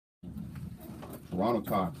Turono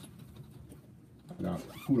Talks. I got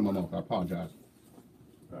food in my mouth. I apologize.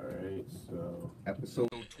 All right, so Episode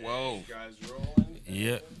 12. guys rolling.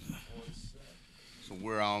 Yeah. So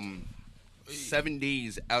we're 7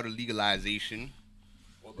 days out of legalization.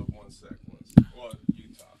 Hold up one sec. Well, you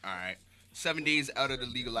talk. All right, 7 days out of the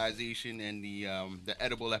legalization and the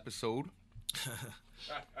edible episode.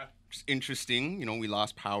 It's interesting, you know. We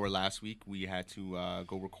lost power last week. We had to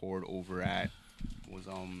go record over at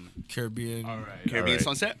Caribbean. All right. Caribbean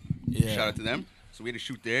Sunset. Yeah. Shout out to them. So we had to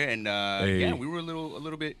shoot there, and Hey. yeah, we were a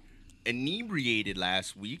little bit inebriated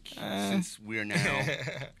last week since we are now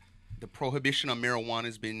the prohibition on marijuana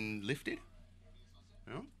has been lifted.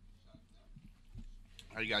 You know?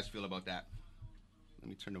 How do you guys feel about that? Let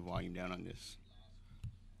me turn the volume down on this.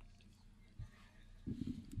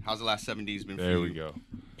 How's the last 7 days been for you? There we go.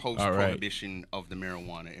 Post-prohibition of the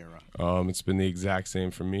marijuana era. It's been the exact same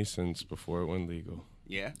for me since before it went legal.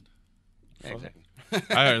 Yeah? Yeah, Fuck. exactly.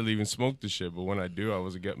 I hardly even smoked the shit, but when I do, I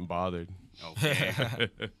wasn't getting bothered. Okay.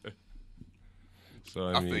 So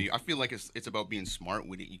I feel you. I feel like it's about being smart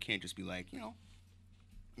with it. You can't just be like, you know,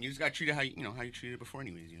 you just gotta treat it how you treated it before,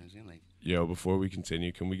 anyways. You know what I'm saying? Like yo, before we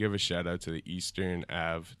continue, can we give a shout out to the Eastern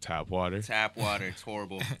Ave tap water? tap water, it's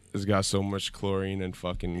horrible. It's got so much chlorine and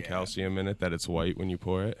fucking Yeah. calcium in it that it's white when you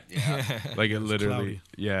pour it. Yeah. Like it literally,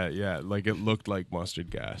 cloudy. yeah, like it looked like mustard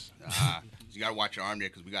gas. So you gotta watch your arm there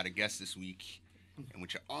because we got a guest this week. And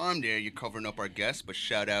with your arm there, you're covering up our guest. But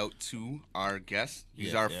shout out to our guest.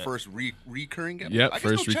 He's our first recurring guest. Yep, I guess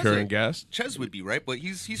first no, recurring guest. Ches would be right, but he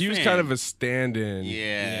was kind of a stand-in.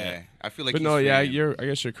 yeah. I feel like. But he's no, yeah, fan. I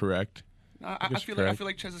guess you're correct. No, I guess feel you're like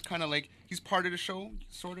correct. Ches is kind of like he's part of the show,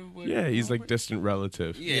 sort of. Yeah, he's like distant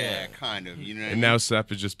relative. Yeah, kind of. You know. What I And mean? now Seth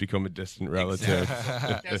has just become a distant relative.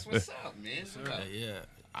 That's what's up, man. What's up? Yeah.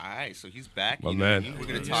 All right, so he's back. My you know what I man. mean? We're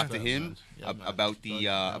gonna Yeah, talk to respect, him man. Yeah, man. about the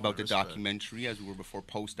Respect. documentary as we were before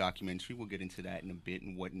post documentary. We'll get into that in a bit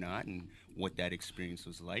and whatnot and what that experience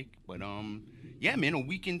was like. But yeah, man, a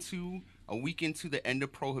week into the end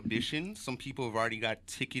of prohibition, some people have already got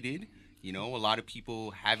ticketed. You know, a lot of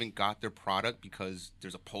people haven't got their product because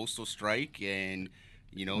there's a postal strike and.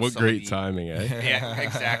 You know, What some of great the- timing, eh? Yeah,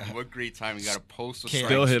 exactly. What great timing. Got a postal strike.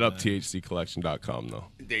 Still hit up thccollection.com though.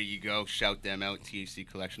 There you go. Shout them out,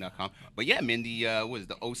 thccollection.com. But yeah, man, the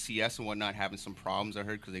OCS and whatnot having some problems, I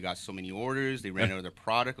heard, because they got so many orders. They ran out of their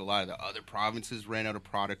product. A lot of the other provinces ran out of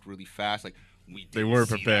product really fast. Like, They weren't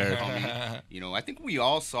didn't see prepared. that coming. You know, I think we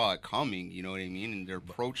all saw it coming, you know what I mean? And their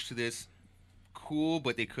approach to this, cool,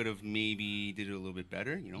 but they could have maybe did it a little bit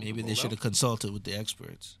better, you know? Maybe they Roll should out. have consulted with the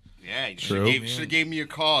experts. Yeah, you True. should have gave me a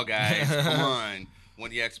call, guys. Come on. One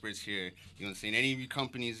of the experts here. You know what I'm saying? Any of you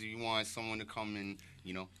companies, if you want someone to come and,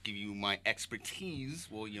 you know, give you my expertise,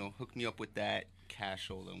 well, you know, hook me up with that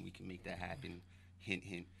cashola and we can make that happen. Hint,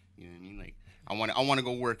 hint. You know what I mean? Like, I want to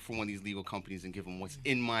go work for one of these legal companies and give them what's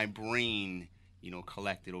in my brain, you know,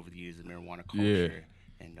 collected over the years of marijuana culture.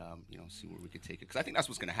 And, you know, see where we could take it. Because I think that's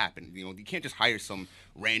what's going to happen. You know, you can't just hire some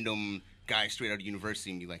random guy straight out of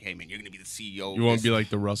university and be like, hey, man, you're going to be the CEO. You won't be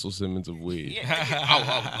like the Russell Simmons of weed. Yeah, I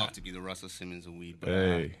would love to be the Russell Simmons of weed. But,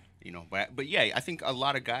 Hey. you know, but yeah, I think a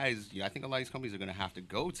lot of guys, I think a lot of these companies are going to have to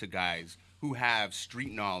go to guys who have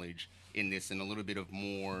street knowledge in this and a little bit of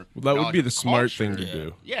more. Well, that would knowledge be of the smart culture. thing to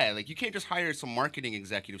do. Yeah, like you can't just hire some marketing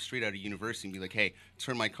executive straight out of university and be like, hey,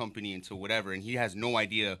 turn my company into whatever. And he has no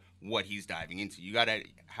idea what he's diving into. You got to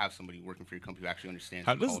have somebody working for your company who actually understands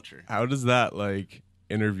the culture. How does that like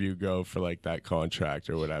interview go for like that contract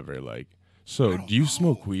or whatever? Like, so do you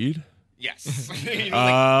smoke weed? Yes. You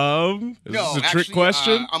know, like, Is no, this a actually, trick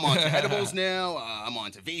question? I'm on to edibles now. I'm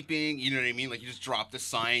on to vaping. You know what I mean? Like, you just drop the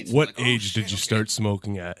science. What like, oh, age shit, did you okay. start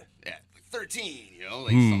smoking at? Yeah, like 13, you know?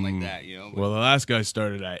 Like, something like that, you know? But, Well, the last guy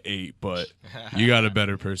started at 8, but you got a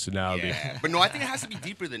better personality. yeah. But no, I think it has to be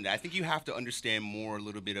deeper than that. I think you have to understand more a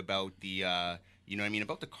little bit about the, you know what I mean,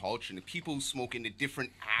 about the culture and the people who smoke in the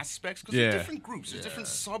different aspects. Because there's different groups. There's different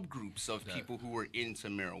subgroups of people who are into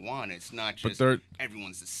marijuana. It's not just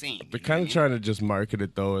everyone's the same. They're kind of trying to just market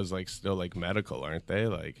it though as like still like medical, aren't they?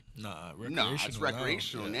 Like Nah, No, it's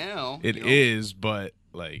recreational now. it you know? is, but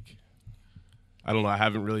like I don't know. I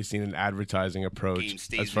haven't really seen an advertising Game approach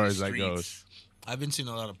stays as far in as the that streets. goes. I've been seeing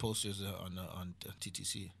a lot of posters on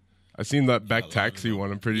TTC. I seen that Beck a lot of Taxi them.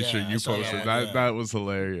 one. I'm pretty Yeah, sure I you saw posted that that. one, yeah. That was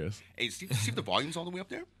hilarious. Hey, see if the volume's all the way up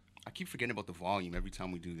there? I keep forgetting about the volume every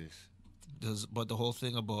time we do this. But the whole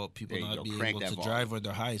thing about people There you not go. being Crank able that to volume. drive when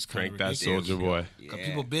they're high is kind Crank of that ridiculous. soldier boy. Yeah. 'Cause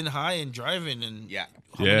people been high and driving, and Yeah.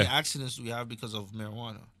 how many Yeah. accidents do we have because of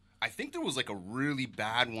marijuana? I think there was like a really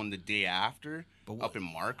bad one the day after up in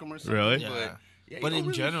Markham or something. Really? Yeah. But, you But don't in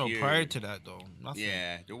really general, hear- prior to that, though, nothing.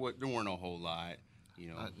 Yeah, there weren't a whole lot. You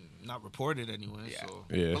know, not reported anyway. Yeah. So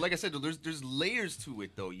Yeah. but like I said, there's layers to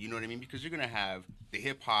it, though. You know what I mean? Because you're gonna have the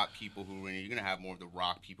hip hop people who are in it. You're gonna have more of the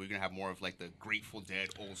rock people. You're gonna have more of like the Grateful Dead,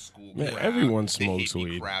 old school. Man, crowd, everyone the smokes hippie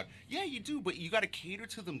weed. Crowd. Yeah, you do, but you gotta cater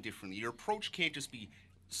to them differently. Your approach can't just be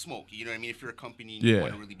smoke. You know what I mean? If you're a company and you Yeah.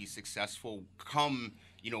 want to really be successful, come,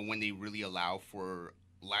 you know, when they really allow for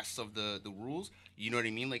less of the rules. You know what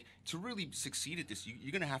I mean? Like, to really succeed at this,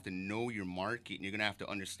 you're gonna have to know your market, and you're gonna have to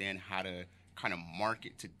understand how to kind of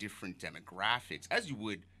market to different demographics, as you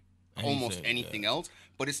would almost anything else.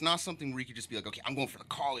 But it's not something where you could just be like, okay, I'm going for the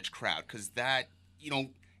college crowd, because that, you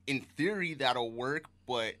know, in theory that'll work,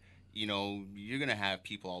 but you know, you're gonna have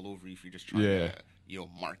people all over you if you're just trying to, you know,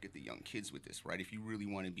 market the young kids with this, right? If you really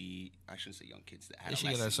want to be, I shouldn't say young kids, they should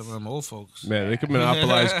get at some of adolescents. them old folks. Man, they could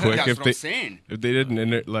monopolize quick That's if what they I'm saying. if they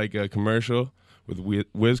did like a commercial with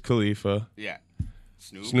Wiz Khalifa, Yeah.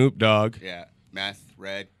 Snoop Dogg, Yeah. Meth,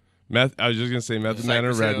 Red, I was just gonna say Method Man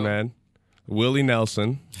and Cypress Hill. Redman, Willie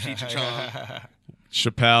Nelson, Cheech and Chong.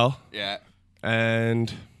 Chappelle, Yeah.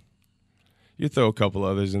 and you throw a couple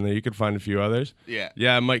others in there. You could find a few others. Yeah.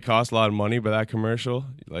 Yeah, it might cost a lot of money, but that commercial,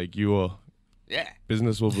 like Yeah.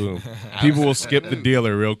 business will boom. People will skip the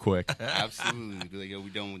dealer real quick. Absolutely. Be like, yo, we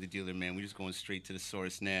done with the dealer, man. We just going straight to the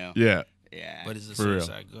source now. Yeah. Yeah. But is the For source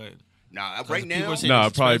real. that good? Nah, 'Cause right people now, say No, it's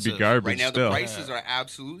it'd probably be expensive. garbage right now still. the prices are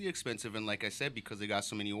absolutely expensive, and like I said, because they got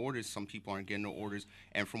so many orders, some people aren't getting the orders.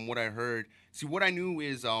 And from what I heard, see, what I knew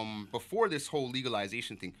is before this whole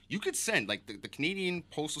legalization thing, you could send, like, the Canadian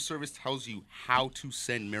Postal Service tells you how to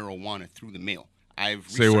send marijuana through the mail. I've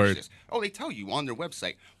Say researched word. this. Oh, they tell you on their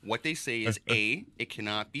website. What they say is A, it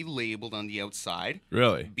cannot be labeled on the outside.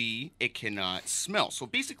 Really? B, it cannot smell. So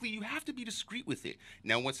basically, you have to be discreet with it.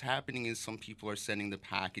 Now, what's happening is some people are sending the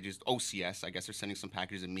packages, OCS, I guess they're sending some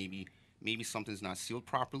packages, and maybe something's not sealed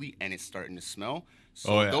properly, and it's starting to smell.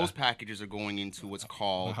 So Oh, yeah. those packages are going into what's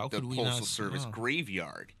called how the could we not Postal Service smell?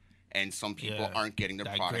 graveyard. And some people Yeah. aren't getting their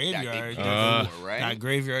That product graveyard, that they paid for, that right?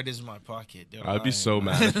 graveyard is in my pocket. They're I'd be lying. so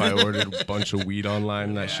mad if I ordered a bunch of weed online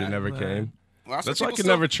and that shit never man. came. Well, That's what why I people could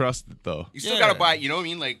still- never trust it though. You still Yeah. gotta buy it, you know what I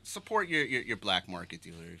mean? Like, support your black market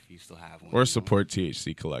dealer if you still have one. Or you know? support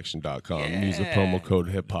THCcollection.com and use the promo code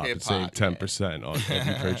hip hop and Hip-hop, save yeah. 10% on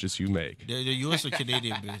every purchase you make. They're U.S. or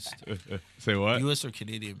Canadian based. Say what? U.S. or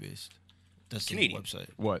Canadian based. That's Canadian. the website.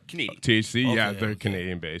 What? Canadian. THC? Yeah, Okay, they're okay.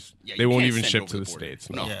 Canadian based. Yeah, They you won't can't even send ship over to the border. States.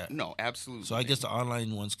 No, Yeah. no, absolutely. So I guess the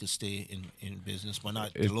online ones could stay in business, but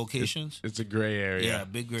not the locations. It's a gray area. Yeah,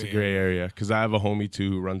 big gray It's a gray area. Because I have a homie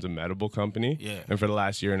too who runs a medical company. Yeah. And for the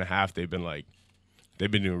last year and a half, they've been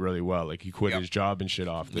doing really well. Like he quit Yep. his job and shit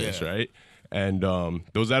off this, Yeah. right? And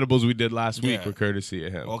those edibles we did last week Yeah. were courtesy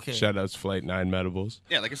of him. Okay. Shout outs Flight 9 Medibles.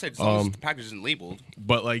 Yeah, like I said, as long as the package isn't labeled.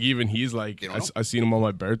 But like even he's like, They don't know. I seen him on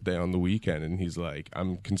my birthday on the weekend, and he's like,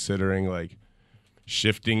 I'm considering like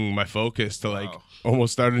shifting my focus to like Wow.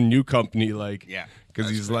 almost start a new company, like Yeah. because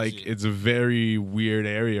That's he's like, crazy. it's a very weird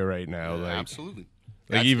area right now, like Absolutely. like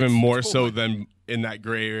That's- even it's more cool, so man. than in that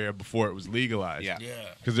gray area before it was legalized. Yeah.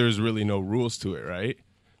 Yeah. because there's really no rules to it, right?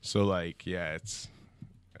 So like, yeah, it's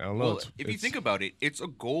I don't know. Well, if you think about it, it's a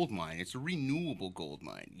gold mine. It's a renewable gold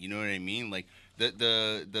mine. You know what I mean? Like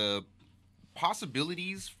the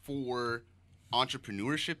possibilities for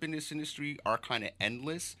entrepreneurship in this industry are kind of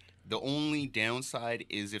endless. The only downside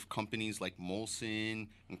is if companies like Molson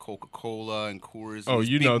and Coca-Cola and Coors, Oh, these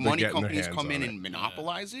you big know they're money getting their companies hands come in on and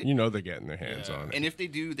monopolize it. you know they're getting their hands on it. And if they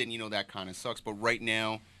do, then you know that kind of sucks. But right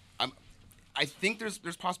now, I think there's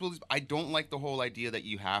possibilities. I don't like the whole idea that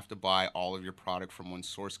you have to buy all of your product from one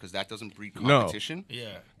source because that doesn't breed No. competition.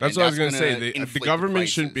 Yeah. That's And what I was gonna say. gonna The inflate government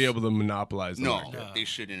shouldn't be prices. able to monopolize the No, market. they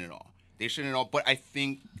shouldn't at all. They shouldn't at all. But I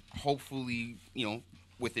think hopefully, you know,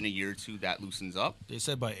 within a year or two, that loosens up. They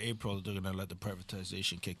said by April they're gonna let the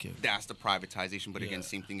privatization kick in. That's the privatization. But again, Yeah.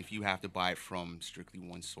 same thing. If you have to buy it from strictly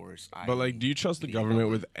one source, But like, do you trust the government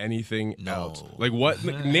with anything No. else? Like, what?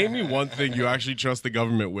 Name me one thing you actually trust the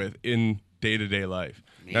government with in day-to-day life.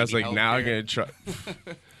 That's Maybe like now I'm gonna healthcare. trust.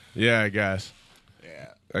 Yeah, I guess.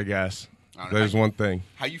 Yeah. I guess. I don't know. There's one thing.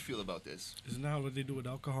 How you feel about this? Isn't that what they do with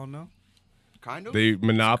alcohol now? Kind of. They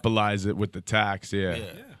monopolize it with the tax. Yeah. Yeah.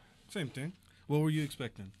 Yeah, same thing. What were you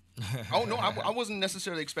expecting? Oh no, I wasn't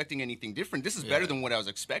necessarily expecting anything different. This is better than what I was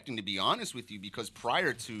expecting, to be honest with you, because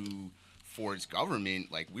prior to Ford's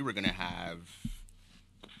government, like we were gonna have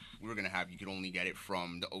you could only get it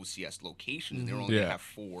from the OCS locations. They were only Yeah. gonna have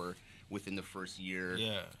 4 within the first year,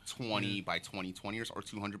 Yeah. 20 by 2020 or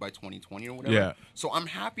 200 by 2020 or whatever. Yeah. So I'm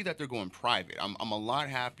happy that they're going private. I'm a lot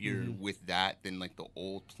happier with that than like the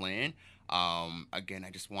old plan. Again,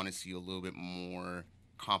 I just want to see a little bit more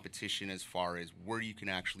competition as far as where you can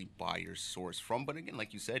actually buy your source from. But again,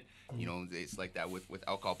 like you said, you know, it's like that with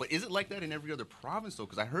alcohol. But is it like that in every other province though?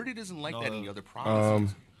 Because I heard it isn't like that in the other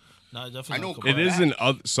provinces. No, definitely. I know not It Quebec. is in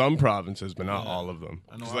some provinces, but not all of them.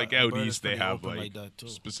 I know Because like out Alberta's east, they pretty have open like like that, too.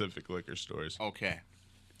 specific liquor stores. Okay.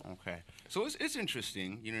 So it's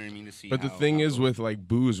interesting, you know what I mean, to see. But the how- thing how is it with like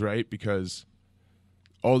booze, right? Because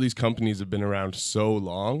all these companies have been around so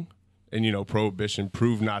long, and you know, prohibition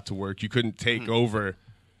proved not to work. You couldn't take over,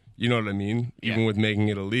 you know what I mean? Even Yeah. with making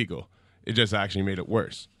it illegal, it just actually made it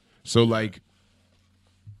worse. So like,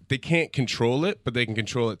 they can't control it, but they can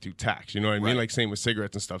control it through tax. You know what I mean? Right. Like same with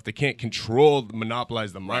cigarettes and stuff. They can't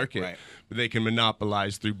monopolize the market, right. but they can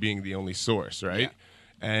monopolize through being the only source, right?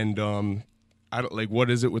 Yeah. And I don't like. What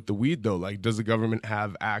is it with the weed though? Like, does the government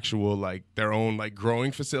have actual like their own like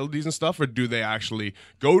growing facilities and stuff, or do they actually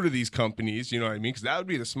go to these companies? You know what I mean? Because that would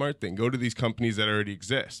be the smart thing. Go to these companies that already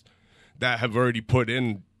exist, that have already put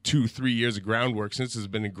in 2-3 years of groundwork since it's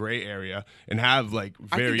been a gray area, and have like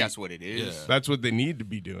I very. think that's what it is. Yeah. That's what they need to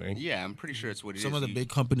be doing. Yeah, I'm pretty sure it's what it is. Some of the You- big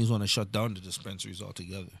companies want to shut down the dispensaries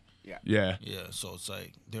altogether. Yeah. Yeah. Yeah, so it's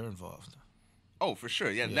like they're involved. Oh, for sure.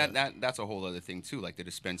 Yeah, Yeah. that's a whole other thing too. Like the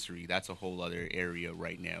dispensary, that's a whole other area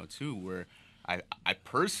right now too, where I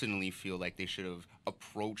personally feel like they should have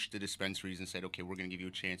approached the dispensaries and said, okay, we're gonna give you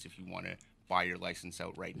a chance if you want to buy your license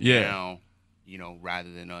out right Yeah. now, you know,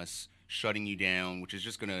 rather than us shutting you down, which is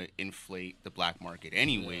just gonna inflate the black market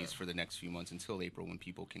anyways for the next few months until April when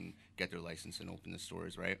people can get their license and open the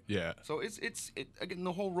stores, right? Yeah. So it's again,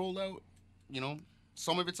 the whole rollout, you know,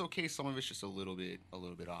 some of it's okay, some of it's just a little bit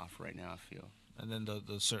off right now, I feel. And then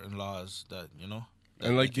the certain laws that, you know. that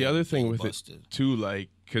And like make the it other thing with busted. it too, like,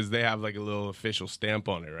 because they have like a little official stamp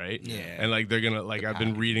on it, right? Yeah. And like they're gonna like The I've been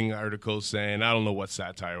packaging. reading articles saying I don't know what's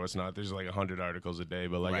satire, what's not. There's like 100 articles a day,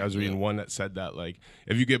 but like I Right, was reading yeah. one that said that like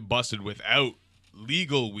if you get busted without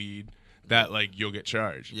legal weed, that like you'll get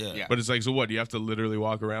charged. Yeah. Yeah. But it's like, so what? You have to literally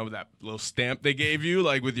walk around with that little stamp they gave you,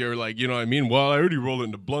 like with your like, you know what I mean? Well, I already rolled it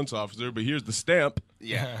into blunts, officer, but here's the stamp.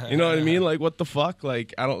 Yeah. You know what I mean? Like, what the fuck?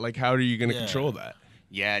 Like, I don't like. How are you gonna Yeah. control that?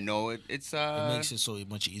 Yeah, no, it's It makes it so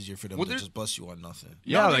much easier for them well, to there's- just bust you on nothing.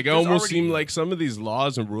 Yeah, No, like it there's almost already- seemed like some of these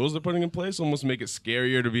laws and rules they're putting in place almost make it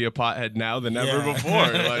scarier to be a pothead now than ever Yeah. before.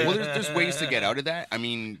 Like, well, there's ways to get out of that. I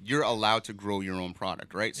mean, you're allowed to grow your own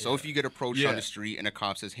product, right? So if you get approached Yeah. on the street and a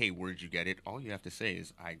cop says, "Hey, where'd you get it?" All you have to say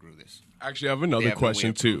is, "I grew this." actually, I have They another have no way question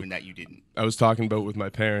of too. proving that you didn't. I was talking about with my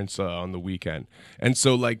parents on the weekend, and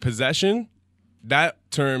so like possession, that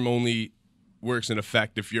term only works in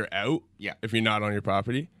effect if you're out. Yeah. If you're not on your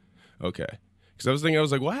property, okay. Because I was thinking, I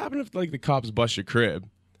was like, what happened if like the cops bust your crib,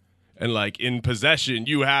 and like in possession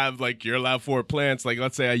you have like you're allowed 4 plants. Like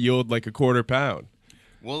let's say I yield like a quarter pound.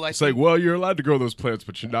 Well, I It's like, well, you're allowed to grow those plants,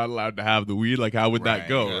 but you're not allowed to have the weed. Like, how would that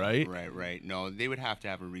go, right? Right. No, they would have to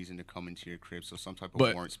have a reason to come into your crib, so some type of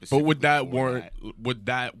But warrant specifically. would that for warrant that. would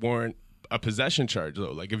that warrant a possession charge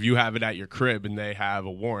though? Like if you have it at your crib and they have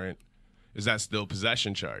a warrant, is that still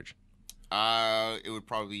possession charge? It would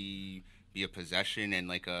probably be a possession and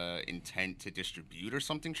like a intent to distribute or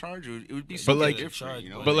something charge. It would be something like- different, you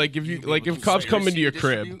know. But like if you you like able if to cops come into conspiracy your to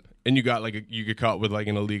crib distribute? and you got like you get caught with like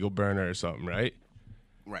an illegal burner or something, right?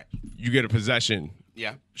 right. You get a possession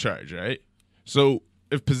Yeah. charge, right? So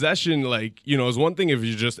if possession, like, you know, is one thing if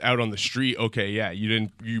you're just out on the street, okay, yeah, you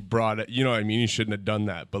brought it, you know what I mean? You shouldn't have done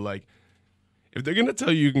that. But like, if they're gonna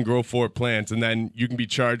tell you can grow 4 plants and then you can be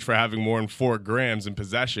charged for having more than 4 grams in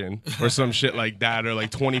possession or some shit like that, or like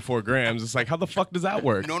 24 grams, it's like, how the fuck does that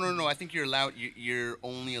work? No. I think you're allowed. You're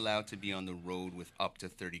only allowed to be on the road with up to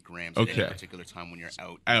 30 grams Okay. at any particular time when you're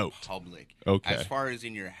out Out. in public. Okay. As far as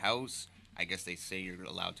in your house, I guess they say you're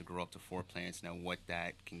allowed to grow up to 4 plants. Now, what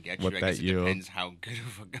that can get What you, I that guess it yield. depends how good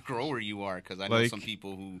of a grower you are. Because I know Like- some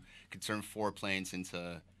people who could turn 4 plants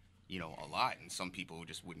into, you know, a lot, and some people who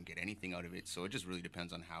just wouldn't get anything out of it. So it just really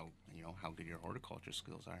depends on how, you know, how good your horticulture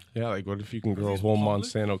skills are. Yeah, like what if you can grow a these whole public?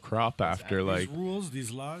 Monsanto crop after like These rules,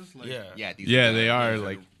 these laws, like, Yeah. Yeah. These Yeah, are they are, these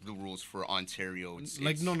like- the rules for Ontario.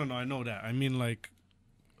 like no, I know that. I mean, like,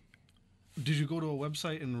 did you go to a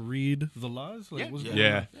website and read the laws? Like, Yeah. what's Yeah. going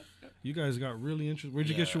Yeah. on? You guys got really interested. Where'd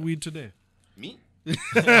you get Yeah. your weed today? Me?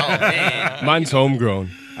 Oh man. mine's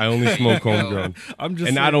homegrown. I only smoke homegrown. I'm just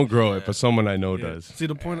And I saying- don't grow it, but someone I know Yeah. does. See,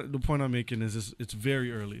 the point I'm making is it's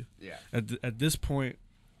very early. Yeah. At this point,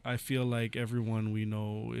 I feel like everyone we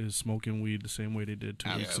know is smoking weed the same way they did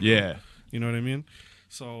 2 weeks ago. Yeah. You know what I mean?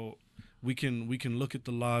 So we can look at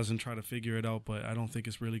the laws and try to figure it out, but I don't think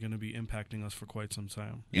it's really going to be impacting us for quite some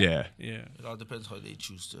time. Yeah. Yeah. It all depends how they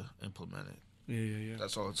choose to implement it. Yeah.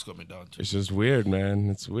 That's all it's coming down to. It's just weird, man.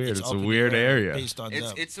 It's weird. It's up a in the weird air area. Based on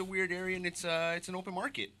them. It's a weird area, and it's an open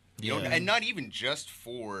market. You know, and not even just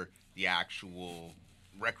for the actual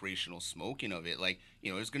recreational smoking of it. Like,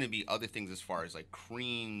 you know, there's going to be other things as far as like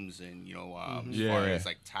creams and, you know, as far as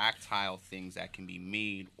like tactile things that can be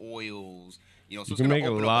made, oils. You know, so you can make a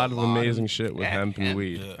lot of amazing shit with hemp and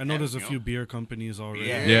weed. I know there's a few beer companies already.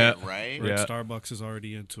 Yeah. Right? Like Starbucks is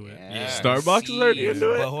already into it. Starbucks is already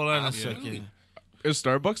into it? But hold on a second. Is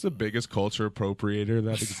Starbucks the biggest culture appropriator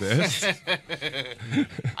that exists?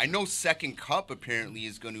 I know Second Cup apparently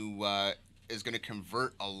is going to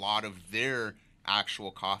convert a lot of their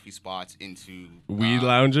actual coffee spots into weed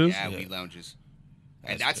lounges. Yeah, weed lounges.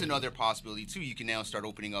 And that's another possibility too. You can now start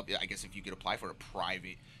opening up. I guess if you could apply for a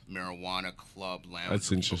private marijuana club lounge,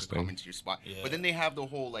 that's interesting. Come into your spot. But then they have the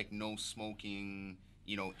whole like no smoking,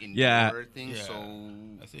 you know, indoor thing. Yeah. So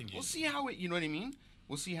I think we'll see how it. You know what I mean?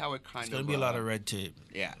 We'll see how it kind of. It's gonna be a lot of red tape.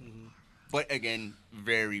 Yeah. But again,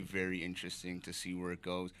 very, very interesting to see where it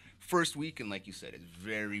goes. First week, and like you said, it's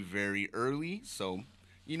very, very early. So,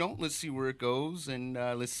 you know, let's see where it goes, and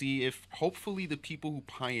let's see if hopefully the people who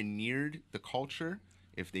pioneered the culture,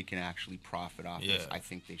 if they can actually profit off this. I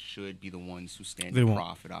think they should be the ones who stand to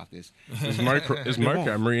profit off this. Is Mark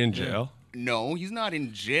Emery in jail? No, he's not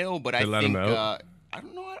in jail, but I let think him out? I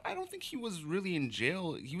don't know. I don't think he was really in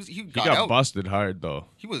jail. He got out. busted hard though.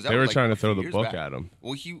 He was. They out were like trying to a few throw the years book back. at him.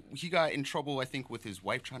 Well, he got in trouble, I think, with his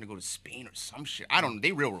wife trying to go to Spain or some shit. I don't know.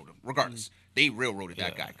 They railroaded him. Regardless, they railroaded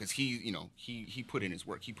that guy because he put in his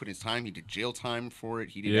work. He put his time. He did jail time for it.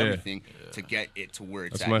 He did everything to get it to where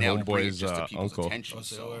it's That's at my now and bring it homeboy's just to people's uncle. attention.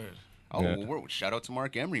 Well, shout out to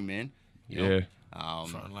Mark Emery, man. You know,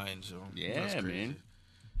 front lines, yo. Yeah, That's crazy. man.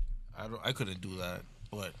 I couldn't do that,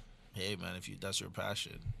 but hey, man, if that's your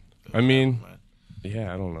passion. I mean,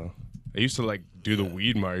 yeah, I don't know. I used to like do the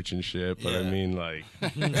weed march and shit, but I mean, like,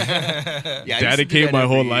 dedicate my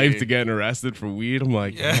whole life to getting arrested for weed. I'm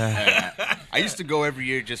like, I used to go every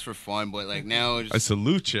year just for fun, but like now, I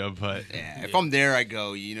salute you, but if I'm there, I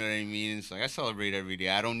go. You know what I mean? It's like I celebrate every day.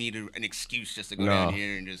 I don't need an excuse just to go down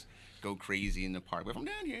here and just go crazy in the park. But if I'm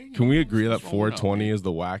down here, can we agree that 420 is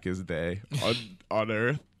the wackest day on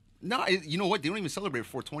earth? No, you know what? They don't even celebrate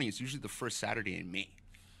 420. It's usually the first Saturday in May.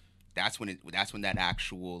 That's when that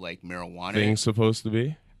actual like marijuana thing's supposed to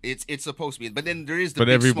be. It's supposed to be, but then there is the. But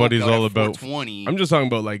big everybody's smoke all at about 420. I'm just talking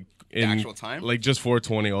about like in actual time, like just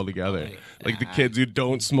 420 altogether. Like the kids who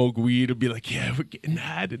don't smoke weed would be like, "Yeah, we're getting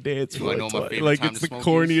high today. It's 420." Like it's the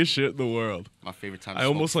corniest shit in the world. My favorite time. To I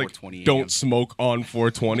almost like 420 don't smoke on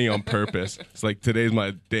 420 on purpose. It's like today's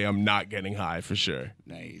my day. I'm not getting high for sure.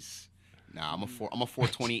 Nice. Nah, I'm a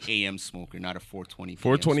 420 a.m. smoker, not a 420.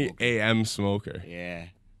 420 a.m. smoker. Yeah,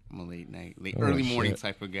 I'm a early morning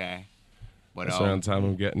type of guy. But that's around time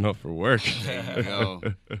I'm getting up for work. There you go.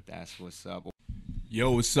 That's what's up.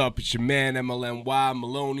 Yo, what's up? It's your man, MLNY,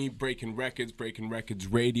 Maloney, Breaking Records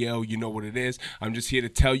Radio. You know what it is. I'm just here to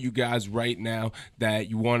tell you guys right now that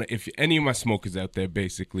if any of my smokers out there,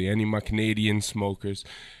 basically, any of my Canadian smokers,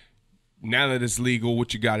 now that it's legal,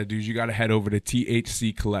 what you got to do is you got to head over to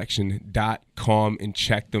thccollection.com and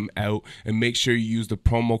check them out. And make sure you use the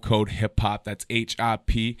promo code HIPHOP. That's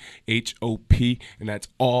HIPHOP. And that's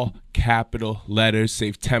all capital letters.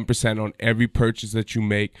 Save 10% on every purchase that you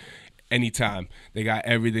make. Anytime. They got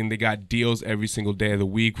everything. They got deals every single day of the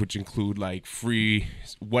week, which include like free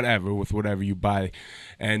whatever with whatever you buy.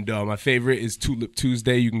 And my favorite is Tulip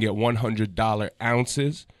Tuesday. You can get $100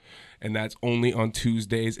 ounces. And that's only on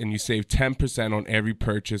Tuesdays, and you save 10% on every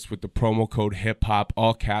purchase with the promo code HIPHOP,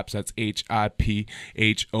 all caps. That's HIPHOP.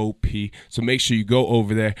 So make sure you go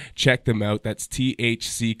over there, check them out. That's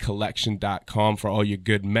thccollection.com for all your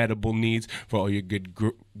good medical needs, for all your good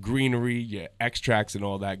greenery, your extracts, and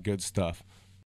all that good stuff.